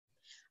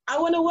I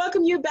want to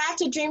welcome you back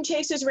to Dream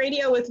Chasers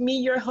Radio with me,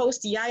 your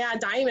host, Yaya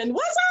Diamond.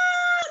 What's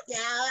up? Yeah,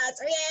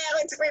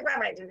 it's great.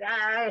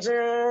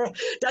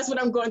 That's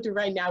what I'm going through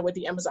right now with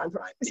the Amazon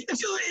Prime.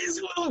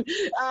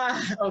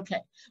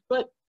 Okay,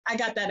 but I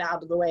got that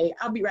out of the way.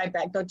 I'll be right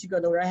back. Don't you go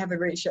nowhere. I have a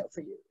great show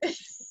for you.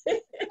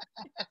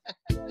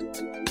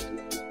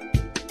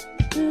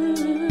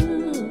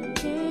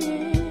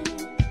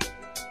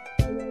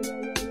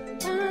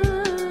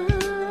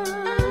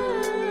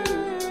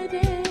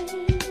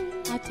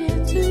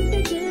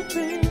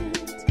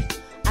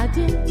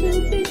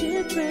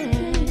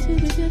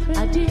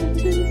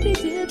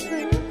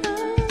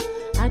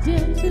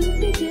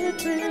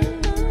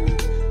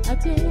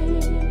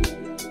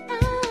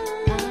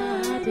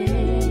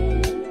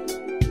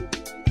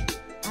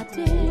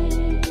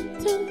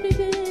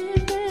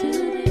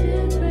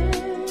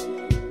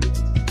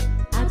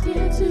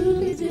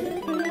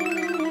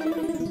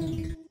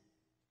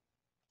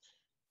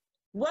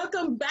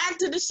 Welcome back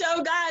to the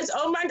show, guys.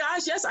 Oh my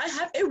gosh, yes, I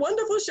have a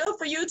wonderful show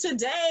for you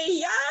today.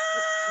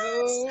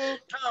 Yes!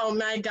 Oh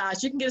my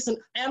gosh, you can get us on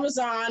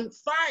Amazon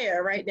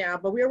Fire right now,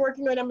 but we're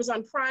working on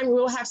Amazon Prime. We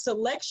will have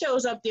select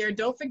shows up there.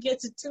 Don't forget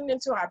to tune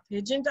into our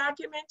pigeon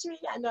documentary.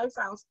 I know it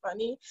sounds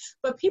funny,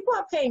 but people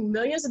are paying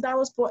millions of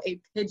dollars for a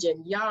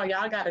pigeon. Y'all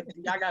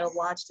gotta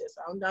watch this.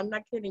 I'm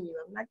not kidding you.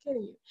 I'm not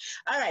kidding you.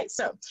 All right,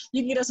 so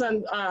you can get us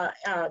on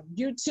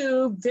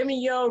YouTube,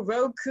 Vimeo,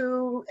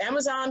 Roku,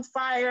 Amazon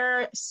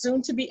Fire,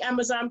 soon to be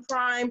Amazon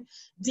Prime,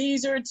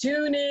 Deezer,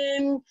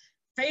 TuneIn,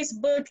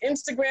 Facebook,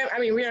 Instagram. I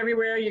mean, we're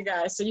everywhere, you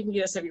guys, so you can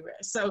get us everywhere.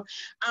 So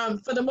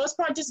for the most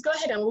part, just go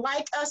ahead and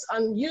like us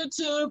on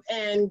YouTube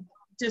and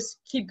just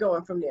keep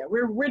going from there.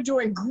 We're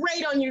doing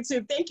great on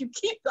YouTube. Thank you.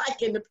 Keep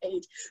liking the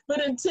page.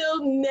 But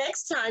until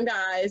next time,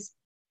 guys,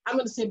 I'm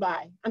going to say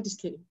bye. I'm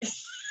just kidding.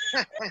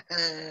 Today,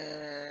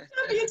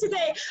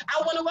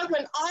 I want to welcome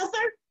an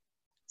author,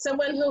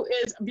 someone who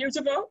is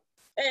beautiful,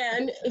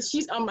 and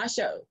she's on my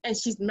show, and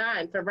she's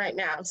mine for right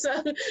now. So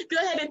go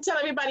ahead and tell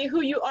everybody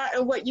who you are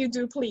and what you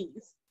do,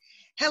 please.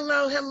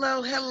 Hello,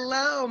 hello,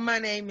 hello. My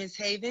name is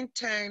Haven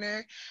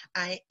Turner.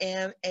 I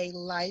am a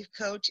life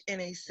coach and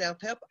a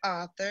self-help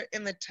author,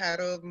 and the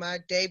title of my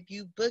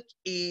debut book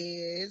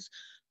is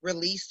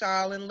Release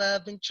All in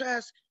Love and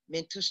Trust,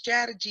 Mental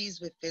Strategies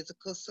with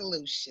Physical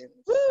Solutions.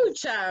 Woo,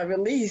 child,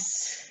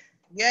 release.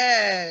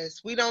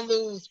 Yes, we don't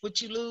lose.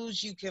 What you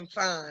lose, you can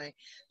find.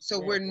 So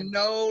we're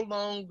no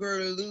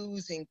longer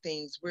losing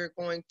things. We're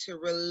going to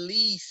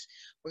release.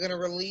 We're going to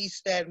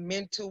release that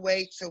mental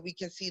weight so we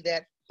can see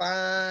that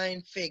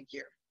fine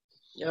figure.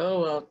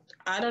 Oh, well,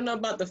 I don't know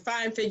about the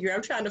fine figure.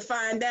 I'm trying to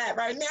find that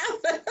right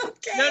now.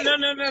 Okay.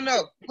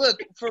 No. Look,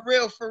 for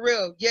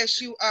real. Yes,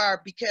 you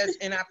are, because,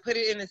 and I put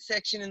it in a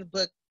section in the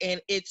book,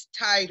 and it's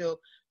titled,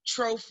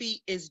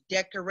 Trophy is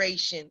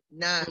Decoration,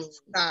 Not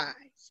Size.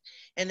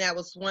 And that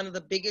was one of the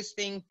biggest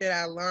things that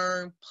I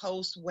learned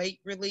post-weight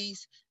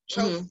release.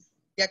 Trophy,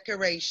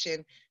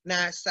 decoration,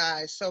 not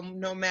size. So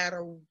no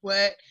matter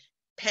what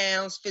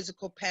pounds,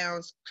 physical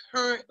pounds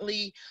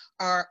currently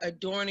are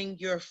adorning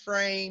your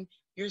frame,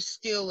 you're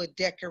still a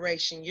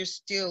decoration. You're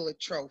still a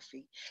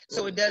trophy.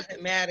 So it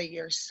doesn't matter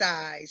your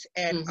size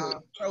at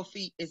all.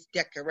 Trophy is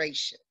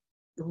decoration.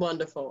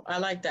 Wonderful. I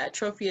like that.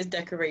 Trophy is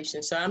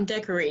decoration. So I'm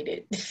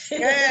decorated.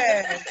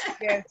 Yes.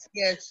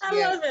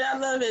 I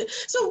love it.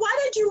 So why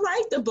did you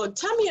write the book?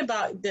 Tell me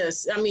about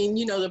this. I mean,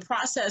 you know, the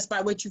process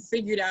by which you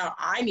figured out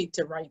I need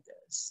to write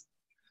this.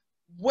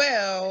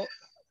 Well,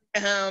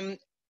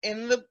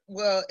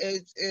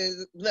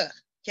 look,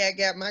 cat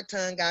got my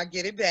tongue, I'll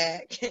get it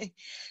back.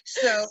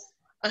 So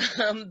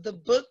the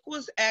book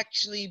was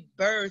actually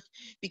birthed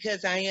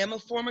because I am a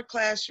former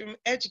classroom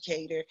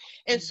educator.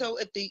 And so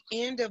at the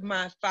end of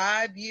my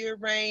 5-year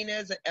reign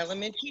as an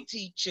elementary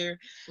teacher,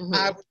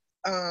 I was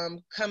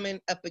coming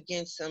up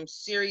against some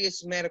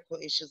serious medical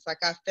issues.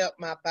 Like I felt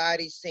my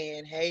body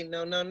saying, hey,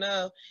 no,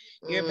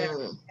 you're about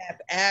to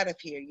tap out of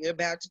here. You're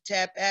about to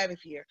tap out of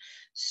here.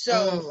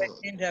 So what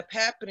ended up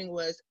happening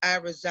was I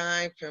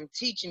resigned from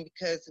teaching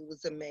because it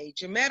was a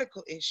major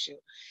medical issue.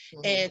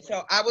 And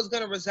so I was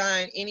going to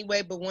resign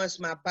anyway, but once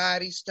my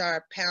body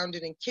started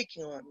pounding and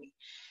kicking on me,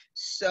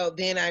 so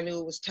then I knew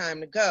it was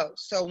time to go.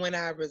 So when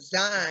I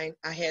resigned,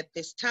 I had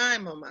this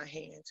time on my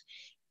hands.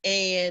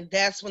 And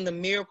that's when the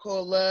miracle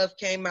of love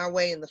came my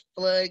way and the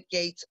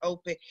floodgates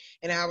opened,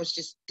 and I was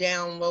just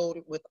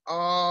downloaded with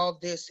all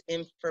this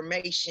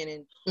information.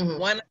 And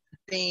one of the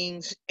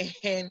things,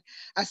 and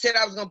I said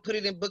I was going to put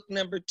it in book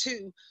number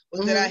 2,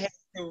 was that I had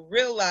to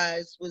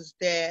realize was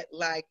that,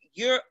 like,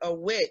 you're a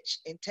witch,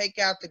 and take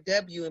out the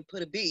W and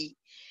put a B.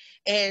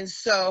 And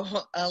so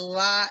a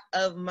lot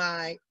of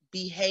my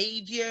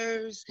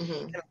behaviors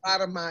and a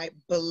lot of my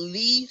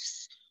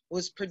beliefs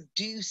was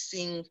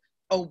producing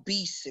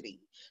obesity.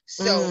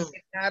 So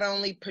it not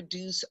only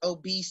produced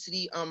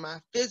obesity on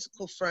my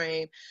physical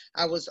frame,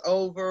 I was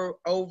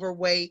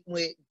overweight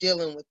with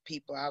dealing with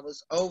people. I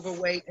was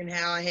overweight in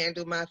how I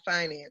handled my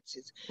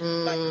finances.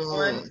 Like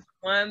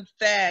one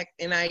fact,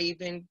 and I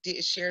even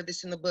did share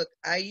this in the book,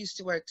 I used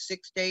to work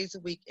 6 days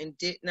a week and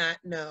did not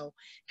know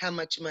how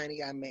much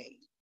money I made.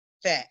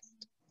 Fact,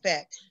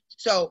 fact.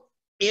 So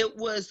it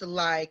was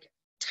like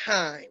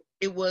time.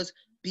 It was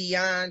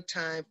beyond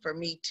time for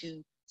me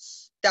to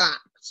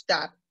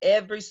stop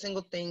every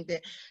single thing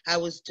that I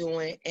was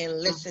doing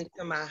and listen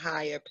to my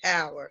higher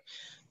power.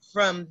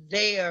 From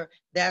there,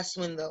 that's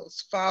when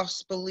those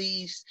false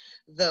beliefs,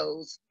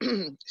 those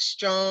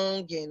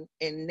strong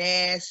and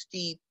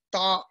nasty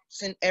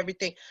thoughts and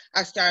everything,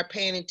 I started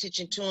paying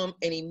attention to them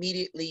and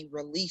immediately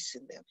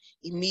releasing them.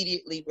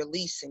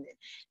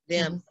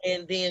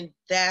 And then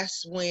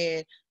that's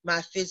when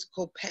my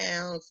physical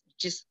pounds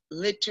just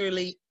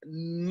literally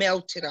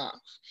melted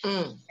off.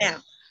 Now,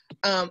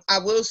 I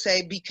will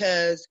say,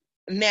 because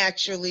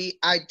naturally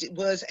I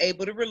was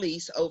able to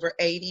release over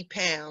 80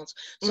 pounds.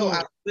 So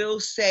I will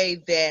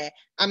say that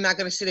I'm not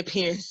going to sit up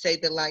here and say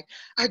that like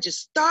I just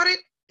started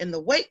and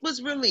the weight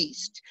was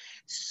released.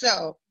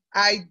 So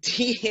I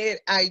did.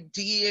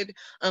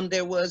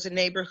 There was a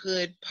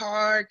neighborhood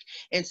park,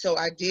 and so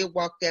I did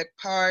walk that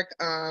park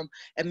a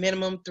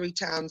minimum 3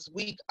 times a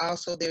week.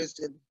 Also, there's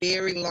a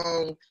very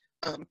long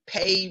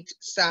paved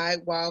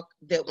sidewalk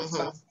that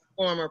was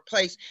former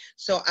place.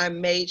 So I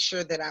made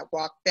sure that I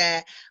walked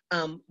that.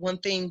 One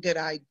thing that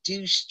I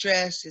do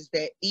stress is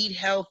that eat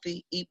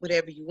healthy, eat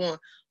whatever you want.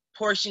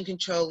 Portion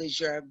control is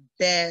your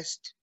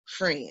best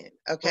friend,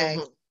 okay?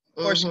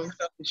 Portion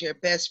control is your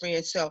best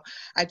friend. So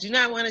I do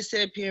not want to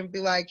sit up here and be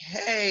like,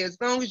 hey, as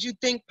long as you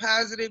think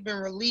positive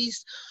and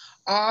release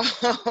all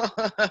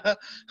that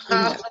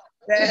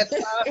stuff,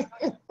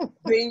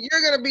 then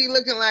you're going to be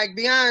looking like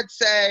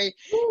Beyonce.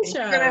 And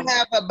you're going to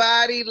have a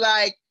body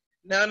like,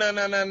 no.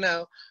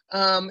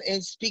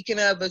 And speaking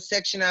of a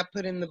section I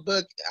put in the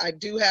book, I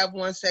do have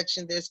one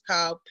section that's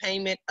called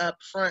Payment Up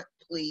Front,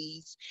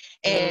 Please.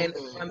 And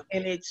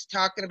it's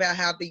talking about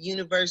how the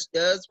universe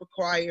does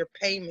require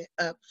payment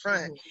up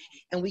front.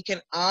 And we can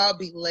all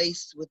be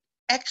laced with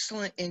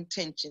excellent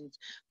intentions,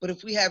 but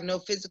if we have no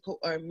physical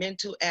or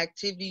mental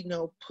activity,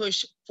 no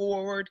push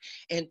forward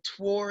and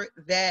toward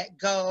that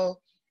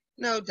goal,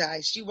 no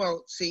dice, you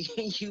won't see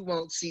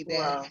that.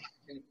 Wow.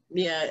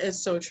 Yeah,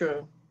 it's so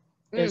true.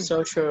 It's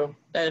so true.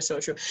 That is so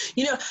true.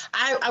 You know,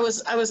 I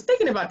was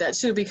thinking about that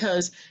too,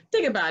 because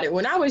think about it.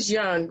 When I was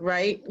young,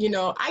 right, you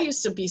know, I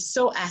used to be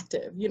so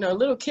active. You know,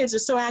 little kids are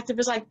so active.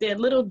 It's like they're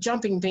little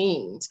jumping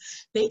beans.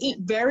 They eat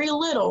very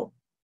little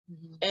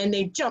and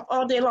they jump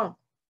all day long.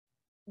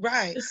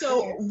 Right.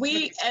 So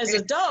we as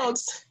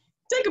adults,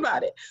 think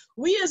about it.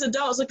 We as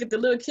adults look at the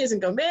little kids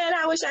and go, man,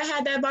 I wish I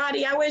had that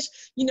body. I wish,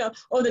 you know,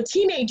 or the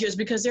teenagers,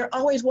 because they're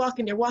always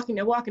walking to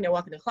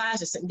class,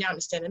 they're sitting down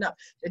and standing up,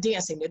 they're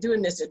dancing, they're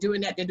doing this, they're doing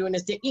that, they're doing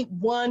this. They eat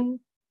one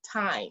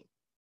time.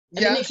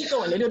 And then they keep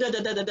going, they do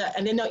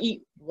and then they'll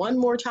eat one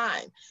more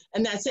time.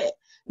 And that's it.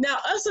 Now,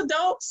 us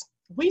adults,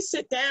 we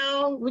sit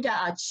down, we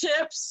got our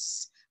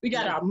chips, we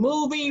got our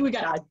movie, we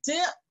got our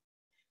dip.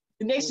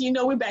 The next thing you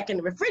know, we're back in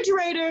the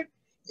refrigerator.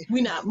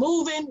 We're not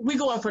moving. We're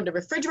going from the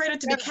refrigerator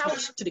to the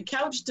couch, to the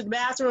couch, to the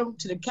bathroom,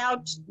 to the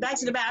couch, back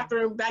to the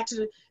bathroom, back to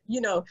the,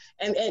 you know,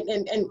 and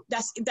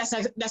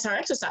that's our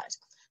exercise.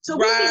 So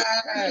we're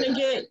going to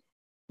get,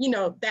 you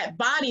know, that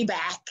body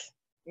back.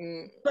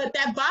 But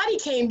that body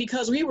came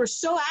because we were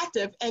so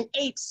active and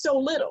ate so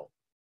little.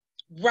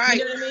 Right.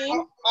 You know what I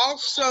mean?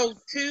 Also,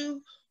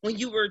 too, when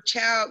you were a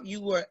child,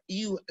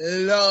 you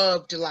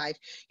loved life.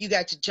 You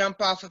got to jump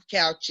off of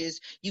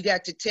couches. You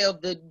got to tell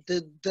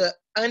the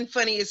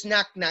unfunniest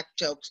knock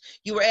jokes.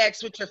 You were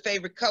asked what your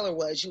favorite color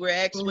was. You were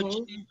asked what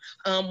you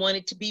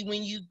wanted to be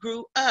when you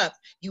grew up.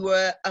 You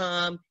were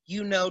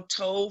you know,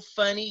 told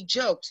funny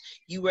jokes.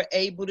 You were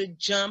able to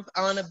jump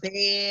on a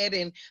bed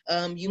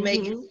and you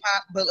make it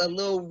pop, but a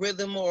little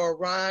rhythm or a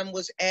rhyme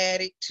was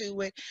added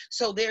to it.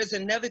 So there's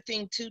another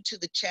thing too to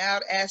the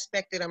child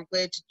aspect that I'm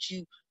glad that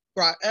you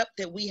brought up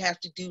that we have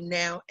to do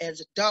now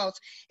as adults,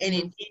 and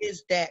it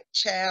is that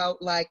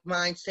childlike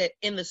mindset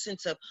in the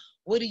sense of,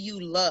 what do you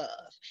love?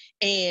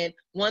 And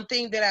one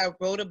thing that I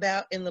wrote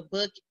about in the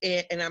book,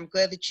 and I'm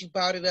glad that you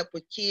brought it up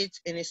with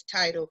kids, and it's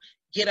titled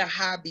Get a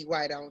Hobby,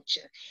 Why Don't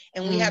You?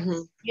 And we have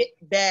to get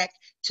back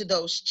to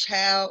those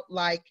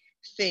childlike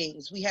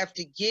things. We have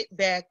to get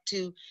back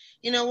to,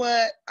 you know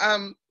what,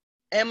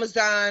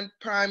 Amazon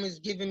Prime is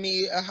giving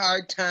me a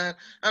hard time.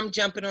 I'm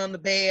jumping on the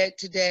bed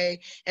today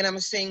and I'm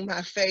gonna sing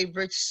my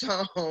favorite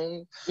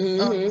song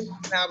when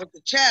I was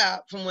a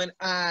child, from when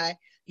I,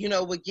 you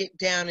know, would get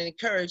down and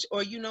encourage.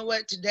 Or you know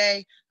what,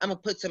 today I'm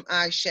gonna put some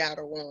eyeshadow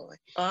on.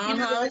 You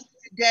know what,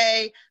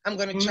 today I'm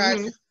gonna try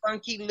some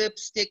funky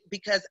lipstick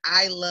because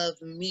I love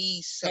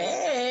me so.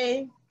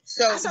 Hey,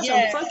 so I saw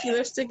some funky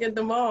lipstick at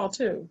the mall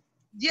too.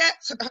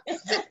 Yes,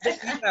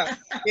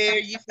 there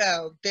you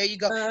go.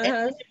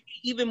 And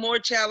even more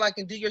childlike,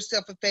 and do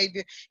yourself a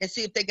favor and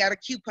see if they got a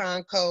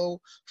coupon code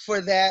for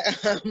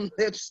that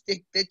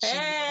lipstick that you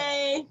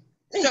want.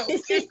 So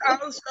it's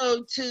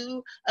also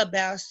too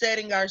about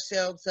setting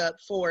ourselves up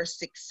for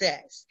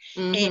success.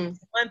 And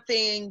one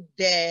thing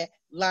that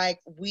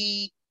like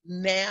we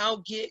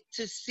now get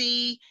to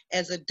see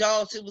as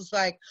adults. It was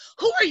like,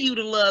 who are you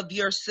to love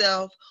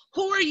yourself?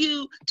 Who are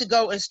you to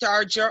go and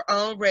start your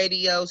own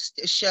radio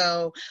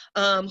show?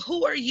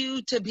 Who are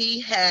you to be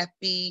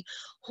happy?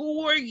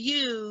 Who are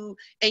you?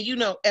 And you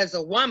know, as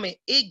a woman,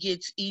 it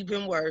gets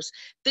even worse.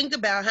 Think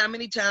about how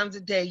many times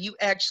a day you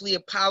actually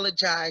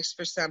apologize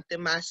for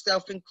something,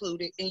 myself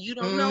included, and you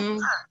don't know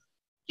why.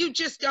 You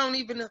just don't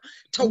even know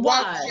to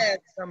walk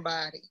past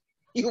somebody.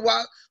 You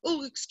walk,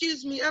 oh,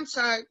 excuse me, I'm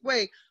sorry,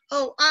 wait.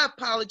 Oh, I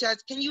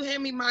apologize. Can you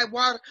hand me my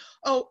water?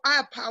 Oh, I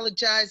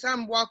apologize.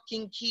 I'm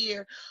walking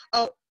here.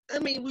 Oh, I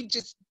mean,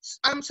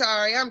 I'm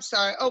sorry.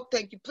 Oh,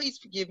 thank you. Please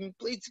forgive me.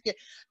 Please forgive.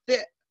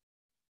 There,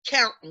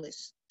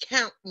 countless,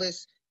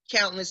 countless,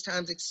 countless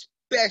times,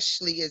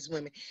 especially as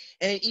women.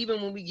 And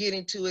even when we get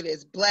into it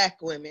as Black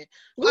women,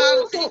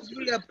 all the things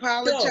we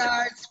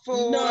apologize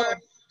for. No.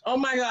 Oh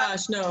my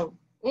gosh, no.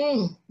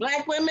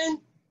 Black women,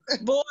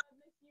 boys,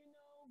 you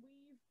know,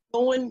 we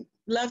going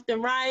left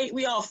and right.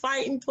 We all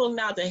fighting, pulling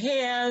out the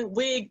hair,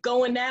 wig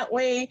going that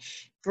way,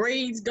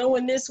 braids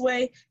going this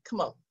way.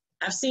 Come on,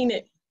 I've seen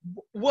it.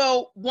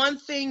 Well, one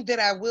thing that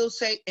I will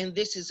say, and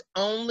this is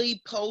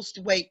only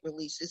post-weight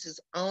release,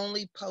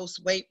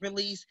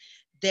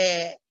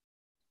 that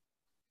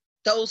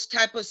those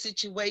type of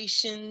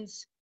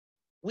situations,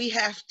 we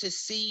have to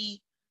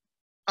see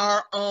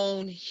our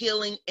own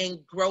healing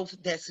and growth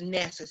that's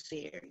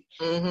necessary.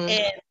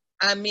 And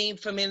I mean,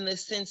 from in the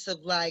sense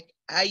of like,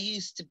 I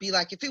used to be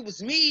like, if it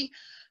was me,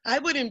 I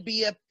wouldn't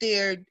be up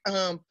there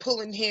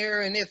pulling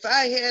hair. And if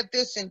I had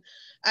this and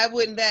I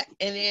wouldn't that,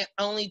 and then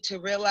only to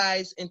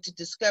realize and to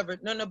discover,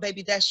 no,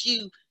 baby, that's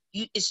you.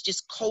 It's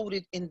just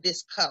coded in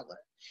this color.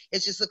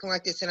 It's just looking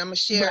like this. And I'm gonna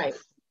share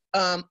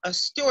a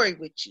story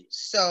with you.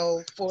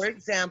 So, for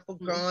example,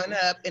 growing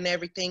up and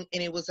everything,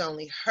 and it was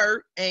only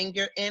hurt,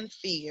 anger, and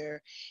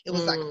fear. It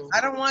was like, I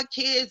don't want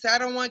kids.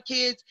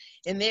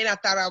 And then I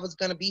thought I was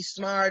going to be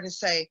smart and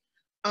say,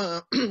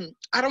 I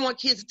don't want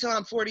kids until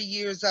I'm 40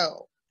 years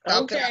old.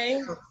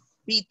 Okay.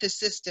 Beat the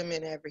system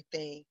and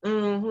everything.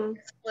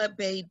 But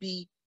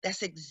baby,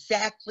 that's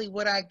exactly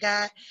what I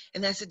got.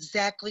 And that's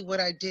exactly what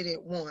I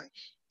didn't want.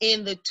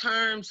 In the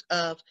terms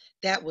of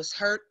that was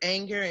hurt,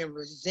 anger, and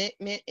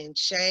resentment, and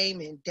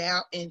shame, and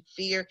doubt, and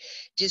fear,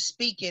 just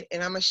speaking.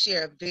 And I'm going to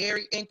share a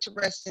very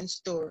interesting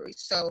story.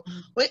 So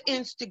with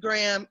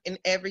Instagram and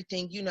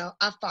everything, you know,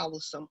 I follow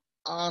some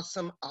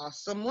awesome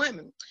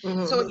women.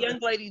 So a young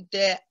lady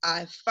that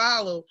I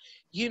follow,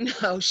 you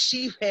know,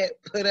 she had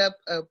put up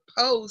a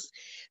post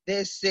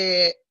that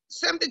said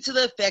something to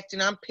the effect,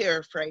 and I'm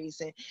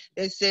paraphrasing,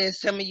 that says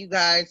some of you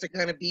guys are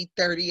going to be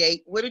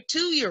 38 with a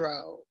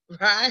 2-year-old,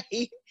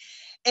 right?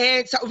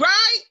 And so,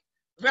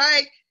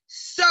 right.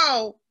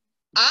 So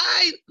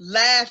I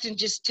laughed and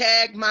just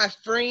tagged my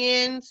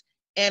friends,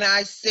 and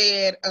I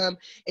said, and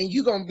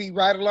you're going to be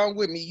right along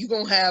with me. You're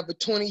going to have a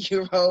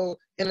 20-year-old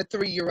and a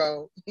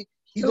 3-year-old.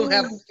 You're going to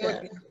have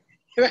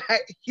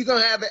right? You're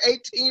going to have an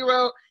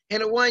 18-year-old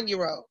and a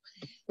 1-year-old.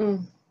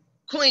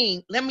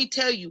 Queen, let me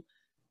tell you,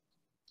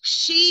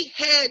 she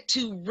had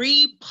to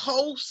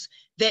repost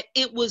that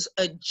it was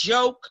a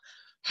joke.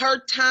 Her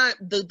time,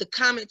 the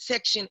comment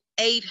section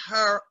ate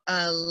her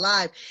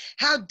alive.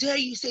 How dare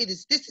you say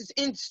this? This is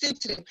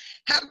insensitive.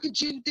 How could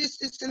you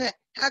this and that?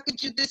 How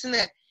could you this and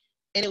that?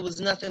 And it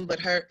was nothing but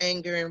her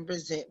anger and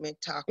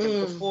resentment talking.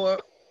 Before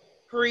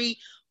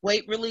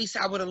pre-weight release,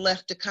 I would have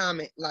left a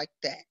comment like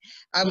that.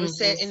 I would have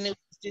said, and it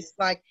was just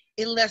like,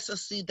 it lets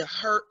us see the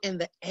hurt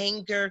and the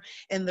anger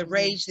and the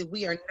rage that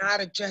we are not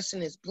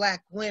addressing as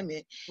Black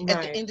women.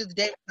 At the end of the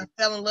day, when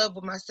I fell in love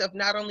with myself,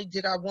 not only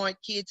did I want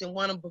kids and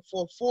want them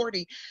before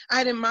 40,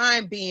 I didn't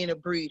mind being a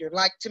breeder.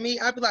 Like, to me,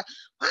 I'd be like,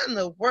 why in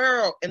the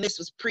world? And this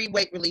was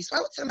pre-weight release. Why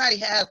would somebody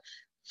have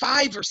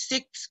 5 or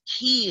 6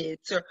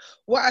 kids, or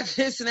why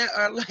this and that,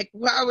 or like,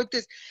 why would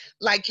this,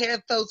 like,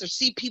 have those, or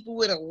see people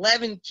with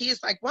 11 kids?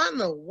 Like, why in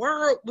the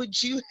world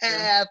would you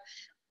have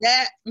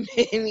that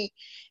many?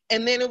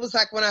 And then it was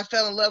like when I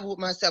fell in love with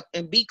myself,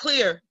 and be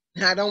clear,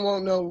 I don't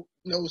want no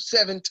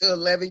 7 to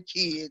 11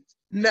 kids.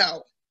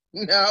 No.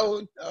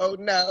 What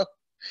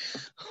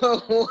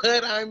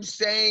I'm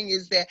saying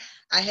is that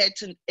I had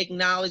to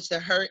acknowledge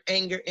the hurt,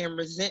 anger, and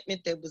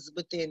resentment that was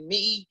within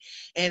me,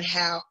 and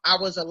how I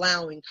was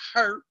allowing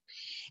hurt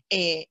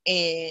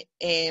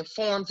and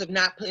forms of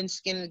not putting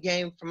skin in the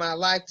game for my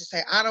life to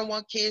say, I don't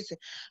want kids, and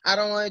I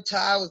don't want it till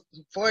I was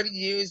 40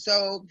 years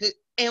old.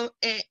 And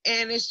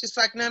it's just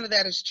like, none of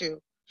that is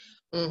true.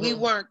 We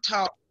weren't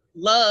taught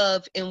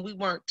love, and we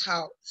weren't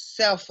taught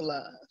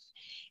self-love.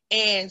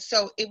 And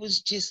so it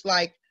was just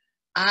like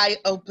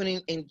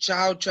eye-opening and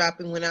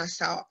jaw-dropping when I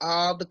saw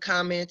all the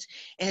comments,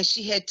 and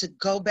she had to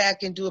go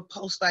back and do a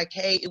post like,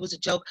 hey, it was a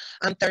joke.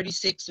 I'm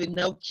 36 with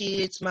no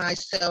kids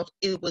myself.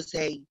 It was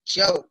a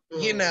joke,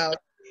 you know?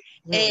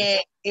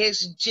 And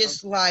it's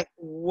just like,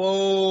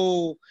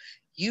 whoa.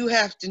 You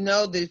have to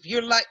know that if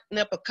you're lighting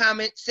up a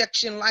comment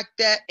section like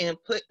that and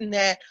putting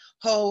that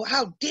whole,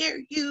 how dare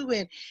you,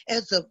 and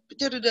as a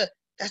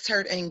that's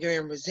hurt, anger,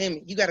 and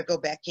resentment. You got to go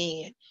back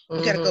in.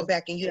 You got to go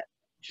back, and you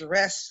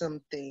address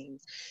some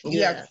things.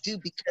 You have Yeah. to do,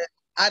 because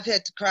I've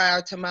had to cry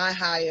out to my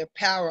higher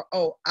power.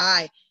 Oh,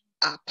 I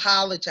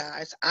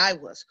apologize. I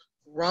was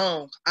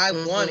wrong. I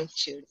wanted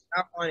children.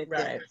 I wanted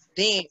them. Right.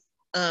 Then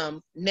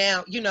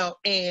now,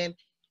 and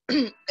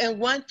and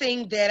one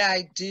thing that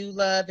I do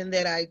love and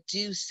that I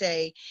do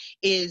say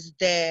is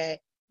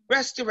that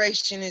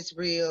restoration is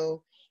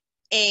real,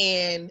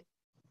 and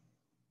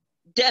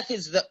death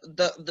is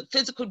the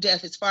physical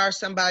death, as far as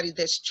somebody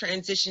that's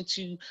transitioned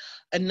to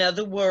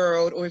another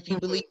world, or if you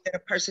believe that a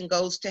person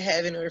goes to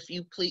heaven, or if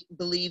you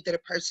believe that a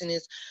person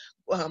is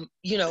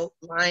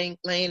laying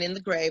in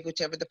the grave,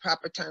 whichever the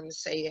proper term to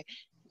say it.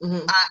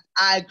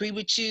 I agree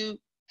with you.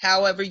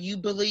 However you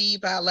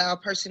believe, I allow a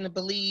person to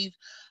believe.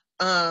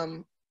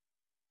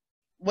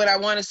 What I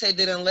want to say,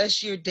 that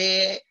unless you're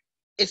dead,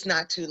 it's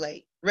not too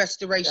late.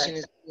 Restoration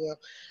is real.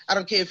 I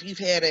don't care if you've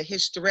had a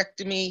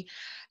hysterectomy.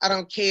 I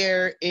don't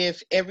care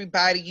if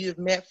everybody you've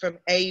met from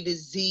A to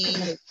Z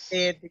has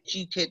said that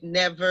you could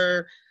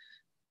never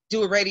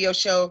do a radio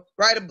show,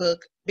 write a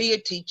book, be a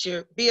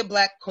teacher, be a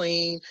black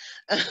queen,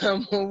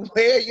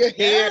 wear your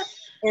hair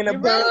in a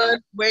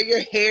bun, wear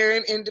your hair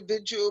in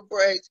individual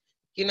braids.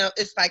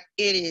 It's like,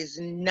 it is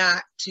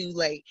not too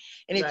late.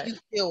 And if you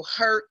feel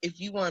hurt,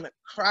 if you want to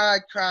cry,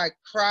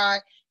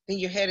 then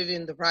you're headed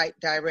in the right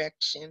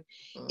direction.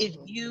 If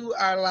you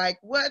are like,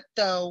 what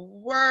the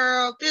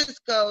world, this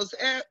goes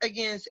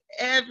against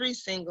every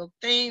single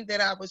thing that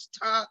I was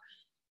taught,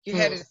 you're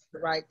headed in the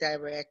right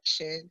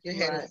direction. You're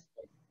headed,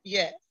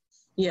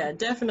 Yeah,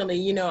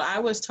 definitely. I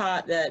was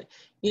taught that,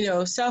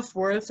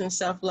 self-worth and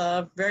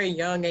self-love, very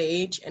young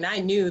age. And I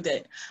knew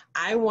that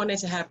I wanted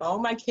to have all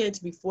my kids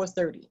before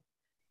 30,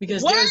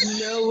 because there's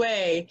no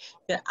way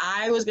that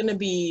I was going to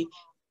be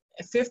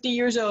 50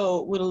 years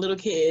old with a little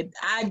kid.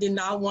 I did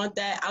not want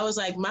that. I was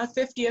like, my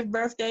 50th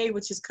birthday,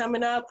 which is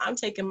coming up, I'm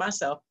taking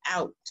myself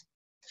out.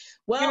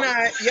 Well, I'm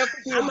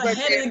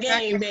ahead of the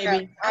game,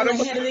 baby. I'm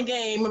ahead of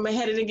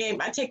the game.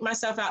 I take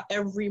myself out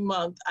every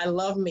month. I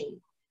love me.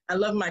 I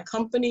love my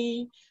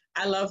company.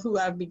 I love who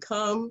I've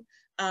become.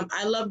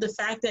 I love the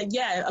fact that,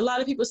 a lot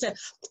of people said,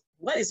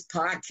 what is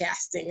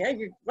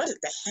podcasting? What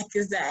the heck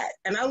is that?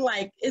 And I'm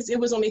like, it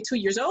was only 2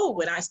 years old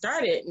when I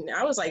started. And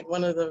I was like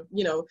one of the,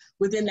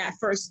 within that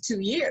first 2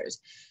 years.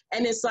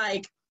 And it's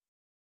like,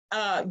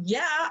 I'm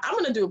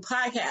going to do a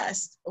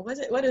podcast.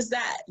 What is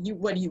that?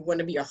 What do you want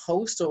to be, a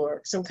host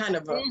or some kind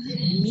of a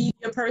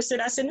media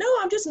person? I said, no,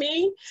 I'm just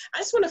me. I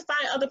just want to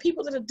find other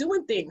people that are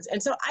doing things.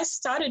 And so I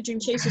started Dream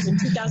Chasers in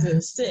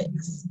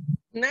 2006.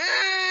 Nah.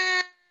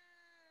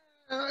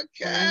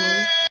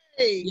 Okay.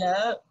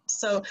 Yeah.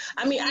 So,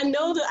 I mean, I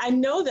know that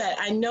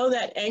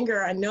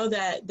anger, I know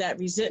that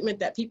resentment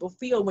that people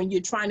feel when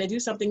you're trying to do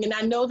something. And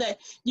I know that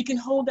you can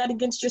hold that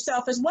against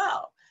yourself as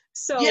well.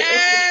 So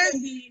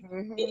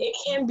it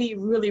can be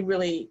really,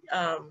 really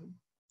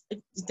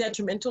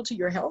detrimental to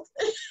your health.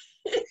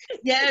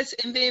 Yes.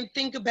 And then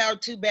think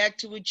about back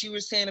to what you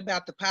were saying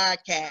about the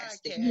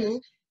podcasting.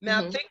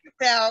 Now think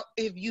about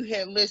if you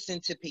had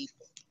listened to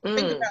people.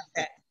 Think about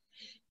that.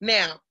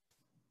 Now,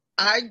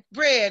 I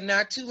read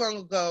not too long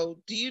ago,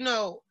 do you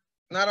know,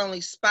 not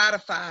only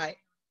Spotify,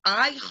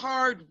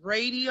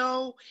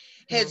 iHeartRadio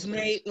has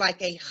made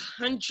like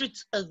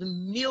hundreds of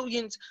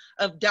millions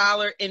of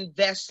dollar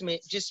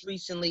investment just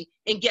recently.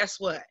 And guess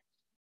what?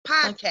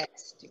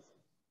 Podcasting.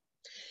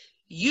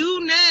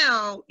 You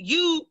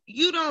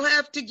don't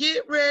have to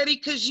get ready,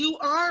 because you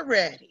are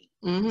ready.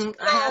 I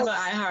have an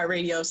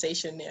iHeartRadio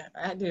station there.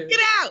 I do. Get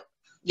out.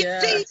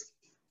 Yeah.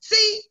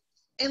 See?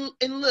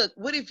 And look,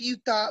 what if you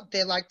thought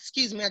that, like,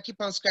 excuse me, I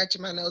keep on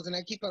scratching my nose and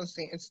I keep on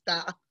saying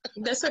stop.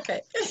 That's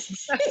okay.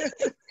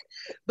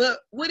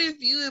 But what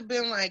if you had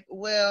been like,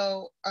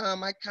 well,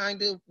 I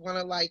kind of want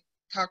to like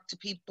talk to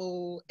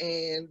people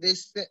and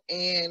this,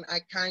 and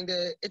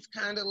it's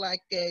kind of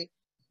like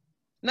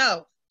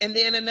no. And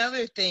then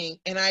another thing,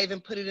 and I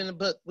even put it in a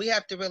book, we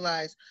have to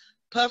realize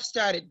Puff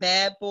started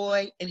Bad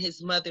Boy in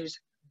his mother's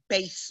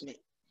basement.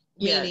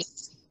 Meaning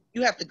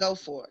you have to go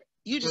for it.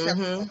 You just have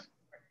to go for it.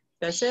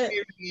 That's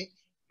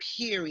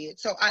Period.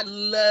 So I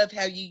love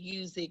how you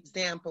use the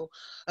example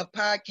of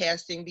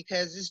podcasting,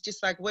 because it's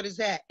just like, what is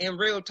that? And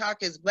real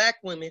talk, as Black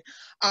women,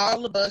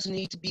 all of us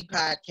need to be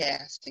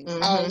podcasting.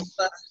 All of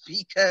us,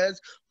 because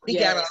we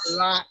got a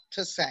lot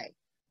to say.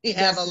 We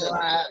have a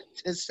lot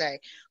to say.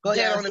 Go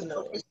ahead on and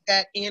focus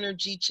that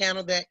energy,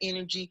 channel that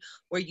energy,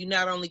 where you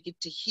not only get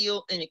to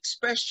heal and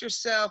express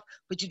yourself,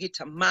 but you get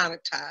to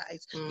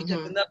monetize.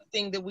 Because another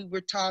thing that we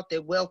were taught,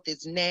 that wealth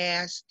is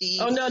nasty.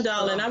 Oh no,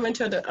 darling, I'm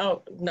into the.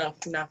 Oh no.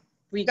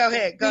 Go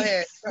ahead.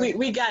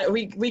 We got it.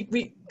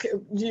 We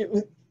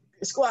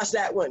squash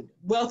that one.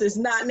 Wealth is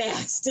not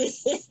nasty.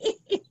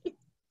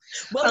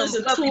 Wealth is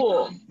a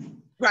tool.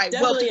 Right.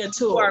 Definitely a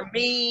tool. You are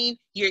mean.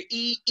 You're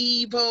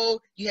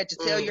evil. You had to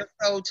sell your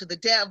soul to the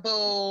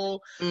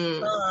devil.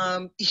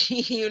 If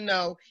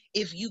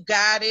you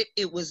got it,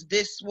 it was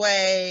this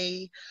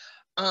way.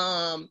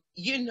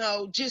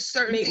 Just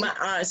certain Make things. my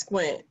eyes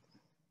squint.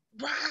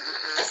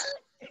 Right.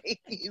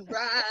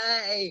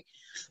 Right.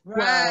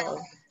 Wow.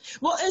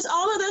 Well, is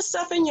all of this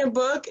stuff in your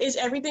book? Is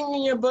everything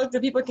in your book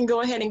that people can go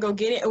ahead and go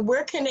get it? And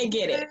where can they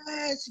get it?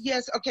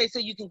 Yes. Okay, so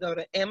you can go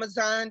to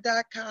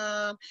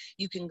Amazon.com.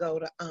 You can go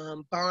to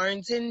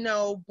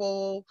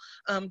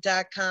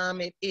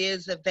BarnesandNoble.com. It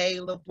is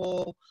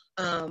available.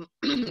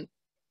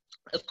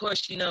 Of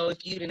course, you know,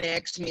 if you didn't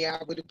ask me, I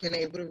would have been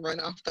able to run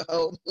off the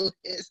whole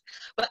list.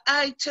 But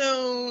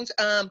iTunes,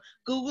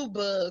 Google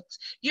Books,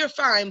 your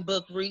fine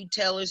book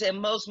retailers, and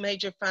most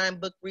major fine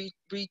book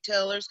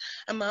retailers.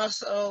 I'm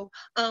also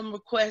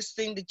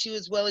requesting that you,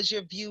 as well as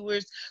your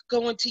viewers,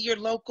 go into your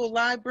local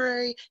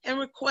library and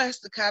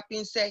request a copy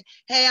and say,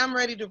 hey, I'm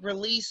ready to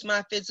release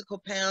my physical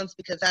pounds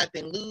because I've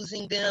been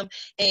losing them.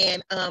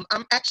 And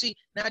I'm actually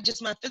not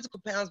just my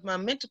physical pounds, my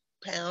mental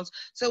pounds.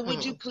 So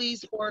would you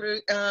please order,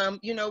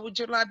 you know, would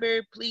your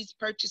library please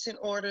purchase and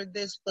order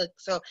this book?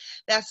 So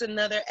that's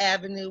another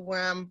avenue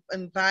where I'm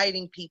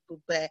inviting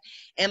people, but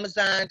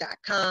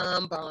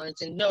Amazon.com,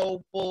 Barnes and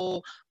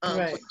Noble,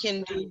 Right. for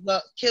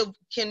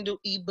Kindle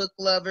ebook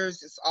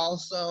lovers is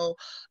also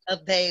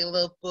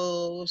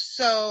available.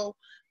 So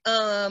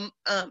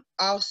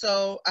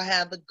also I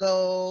have a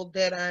goal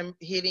that I'm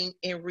hitting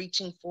and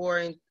reaching for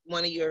in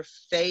one of your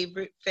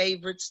favorite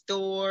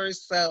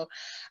stores. So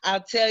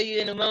I'll tell you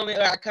in a moment,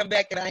 or I'll come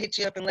back and I'll hit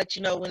you up and let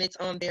you know when it's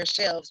on their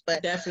shelves.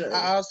 But Definitely.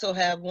 I also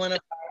have one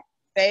of our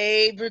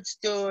favorite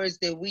stores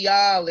that we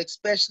all,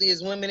 especially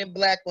as women and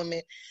Black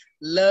women,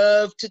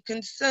 love to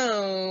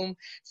consume.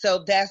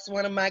 So that's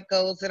one of my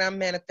goals that I'm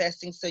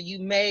manifesting. So you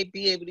may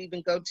be able to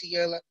even go to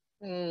your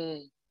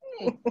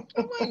I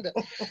wonder.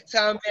 So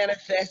I'm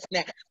manifesting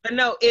that. But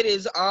no, it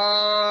is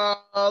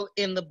all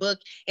in the book.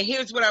 And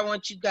here's what I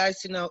want you guys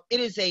to know.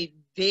 It is a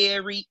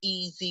very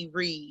easy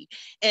read.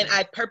 And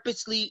I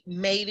purposely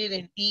made it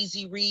an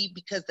easy read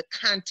because the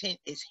content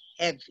is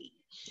heavy.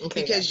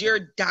 Okay, because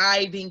you're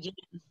diving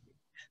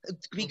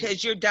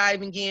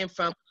in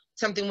from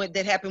something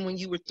that happened when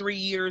you were 3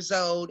 years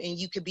old and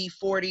you could be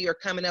 40 or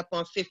coming up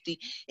on 50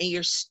 and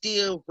you're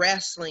still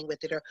wrestling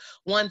with it. Or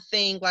one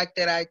thing like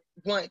that I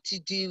want to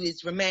do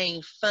is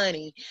remain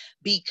funny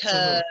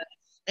because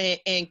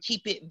and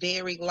keep it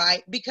very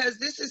light because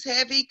this is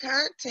heavy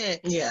content.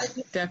 Yeah,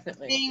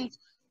 definitely. Things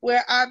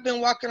where I've been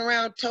walking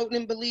around toting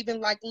and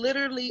believing, like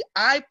literally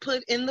I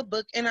put in the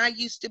book, and I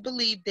used to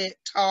believe that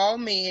tall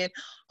men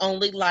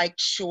only like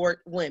short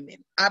women.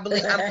 I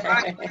believe I'm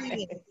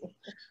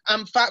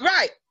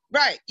 5'10".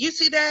 Right. You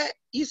see that?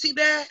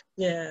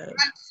 Yeah.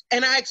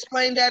 And I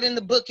explained that in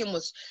the book and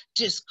was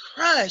just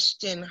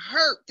crushed and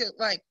hurt that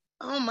like,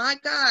 oh my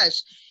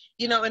gosh.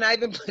 You know, and I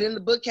even put in the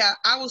book how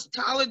I was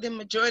taller than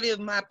majority of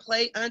my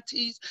play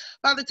aunties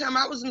by the time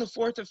I was in the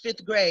 4th or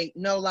 5th grade.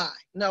 No lie.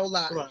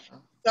 Wow.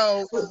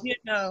 So, you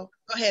know,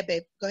 go ahead,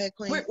 babe. Go ahead,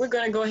 Queen. We're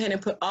going to go ahead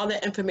and put all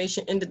that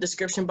information in the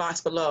description box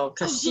below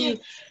because she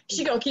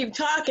going to keep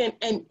talking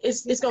and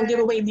it's going to give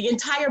away the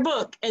entire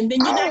book. And then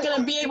you're not going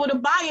to be able to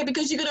buy it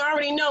because you're going to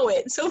already know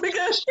it. So we're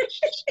going to...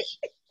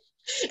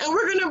 And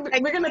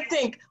we're gonna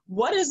think,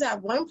 what is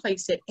that one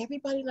place that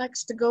everybody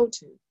likes to go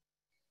to?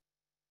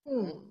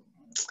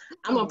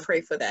 I'm gonna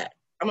pray for that.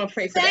 I'm gonna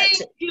pray for that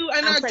too.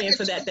 I'm praying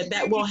for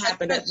that will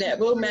happen, that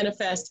will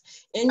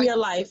manifest in your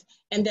life,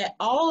 and that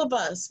all of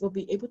us will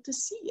be able to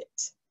see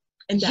it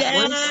in that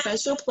one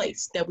special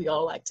place that we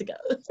all like to go.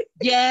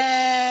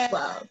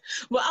 Wow.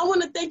 Well, I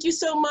want to thank you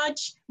so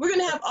much. We're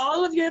going to have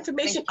all of your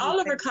information, all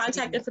of your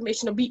contact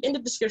information will be in the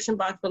description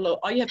box below.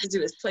 All you have to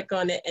do is click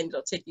on it and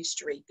it'll take you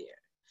straight there.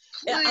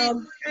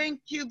 Thank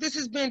you. This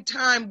has been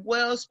time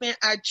well spent.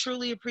 I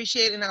truly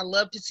appreciate it, and I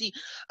love to see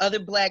other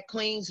Black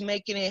queens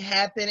making it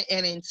happen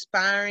and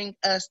inspiring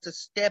us to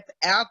step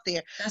out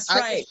there. That's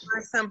right. I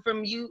learned some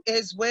from you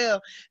as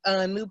well.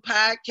 New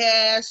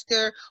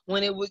podcaster,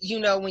 when it was,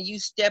 you know, when you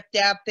stepped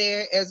out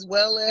there, as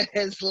well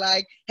as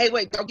like, hey,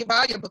 wait, don't give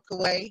all your book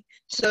away.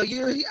 So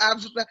this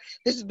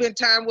has been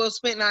time well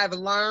spent, and I've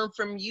learned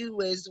from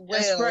you as well.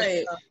 That's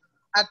right. So,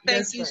 I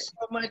thank you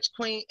so much,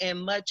 Queen,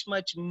 and much,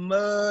 much,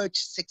 much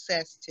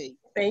success to you.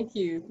 Thank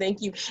you.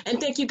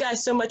 And thank you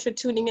guys so much for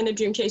tuning in to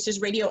Dream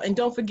Chasers Radio. And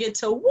don't forget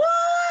to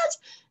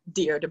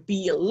dare to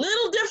be a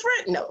little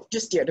different. No,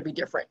 just dare to be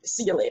different.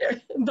 See you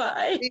later.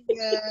 Bye.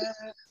 Yeah.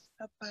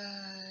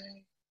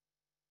 Bye-bye.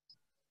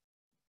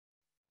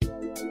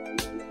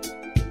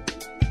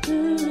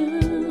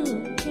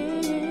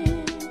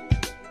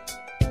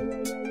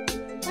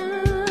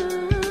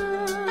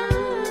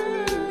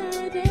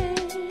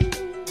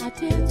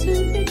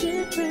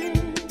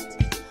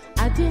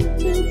 I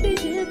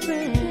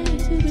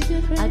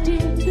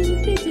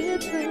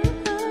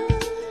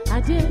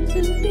dare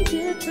to be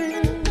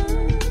different.